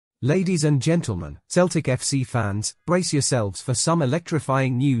Ladies and gentlemen, Celtic FC fans, brace yourselves for some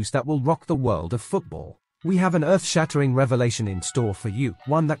electrifying news that will rock the world of football. We have an earth-shattering revelation in store for you,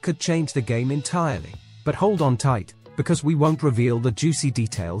 one that could change the game entirely. But hold on tight, because we won't reveal the juicy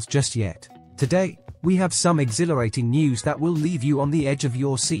details just yet. Today, we have some exhilarating news that will leave you on the edge of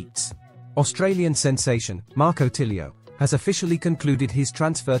your seats. Australian sensation, Marco Tilio, has officially concluded his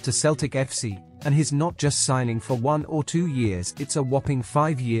transfer to Celtic FC, and he's not just signing for 1 or 2 years, it's a whopping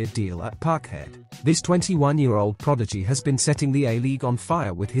 5-year deal at Parkhead. This 21-year-old prodigy has been setting the A-League on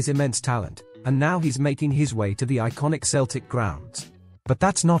fire with his immense talent, and now he's making his way to the iconic Celtic grounds. But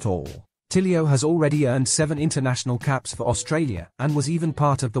that's not all. Tilio has already earned 7 international caps for Australia and was even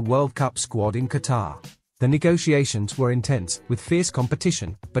part of the World Cup squad in Qatar. The negotiations were intense, with fierce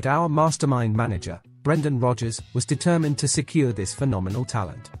competition, but our mastermind manager, Brendan Rodgers, was determined to secure this phenomenal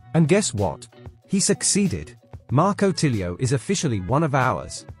talent. And guess what? He succeeded. Marco Tilio is officially one of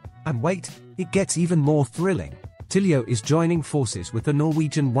ours. And wait, it gets even more thrilling. Tilio is joining forces with the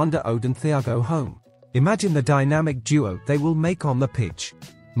Norwegian wonder Odin Thiago Holm. Imagine the dynamic duo they will make on the pitch.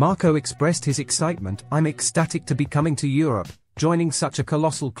 Marco expressed his excitement. "I'm ecstatic to be coming to Europe, joining such a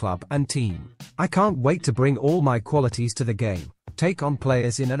colossal club and team. I can't wait to bring all my qualities to the game, take on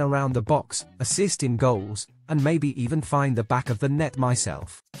players in and around the box, assist in goals, and maybe even find the back of the net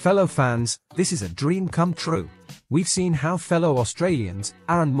myself." Fellow fans, this is a dream come true. We've seen how fellow Australians,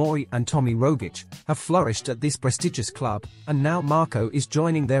 Aaron Mooy and Tommy Rogic, have flourished at this prestigious club, and now Marco is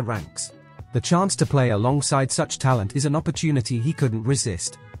joining their ranks. The chance to play alongside such talent is an opportunity he couldn't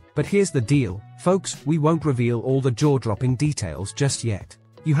resist. But here's the deal, folks, we won't reveal all the jaw-dropping details just yet.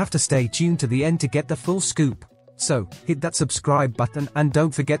 You have to stay tuned to the end to get the full scoop. So, hit that subscribe button and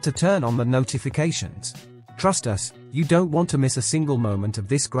don't forget to turn on the notifications. Trust us, you don't want to miss a single moment of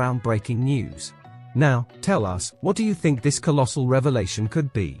this groundbreaking news. Now, tell us, what do you think this colossal revelation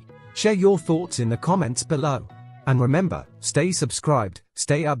could be? Share your thoughts in the comments below. And remember, stay subscribed,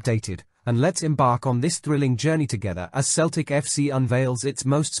 stay updated, and let's embark on this thrilling journey together as Celtic FC unveils its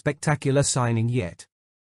most spectacular signing yet.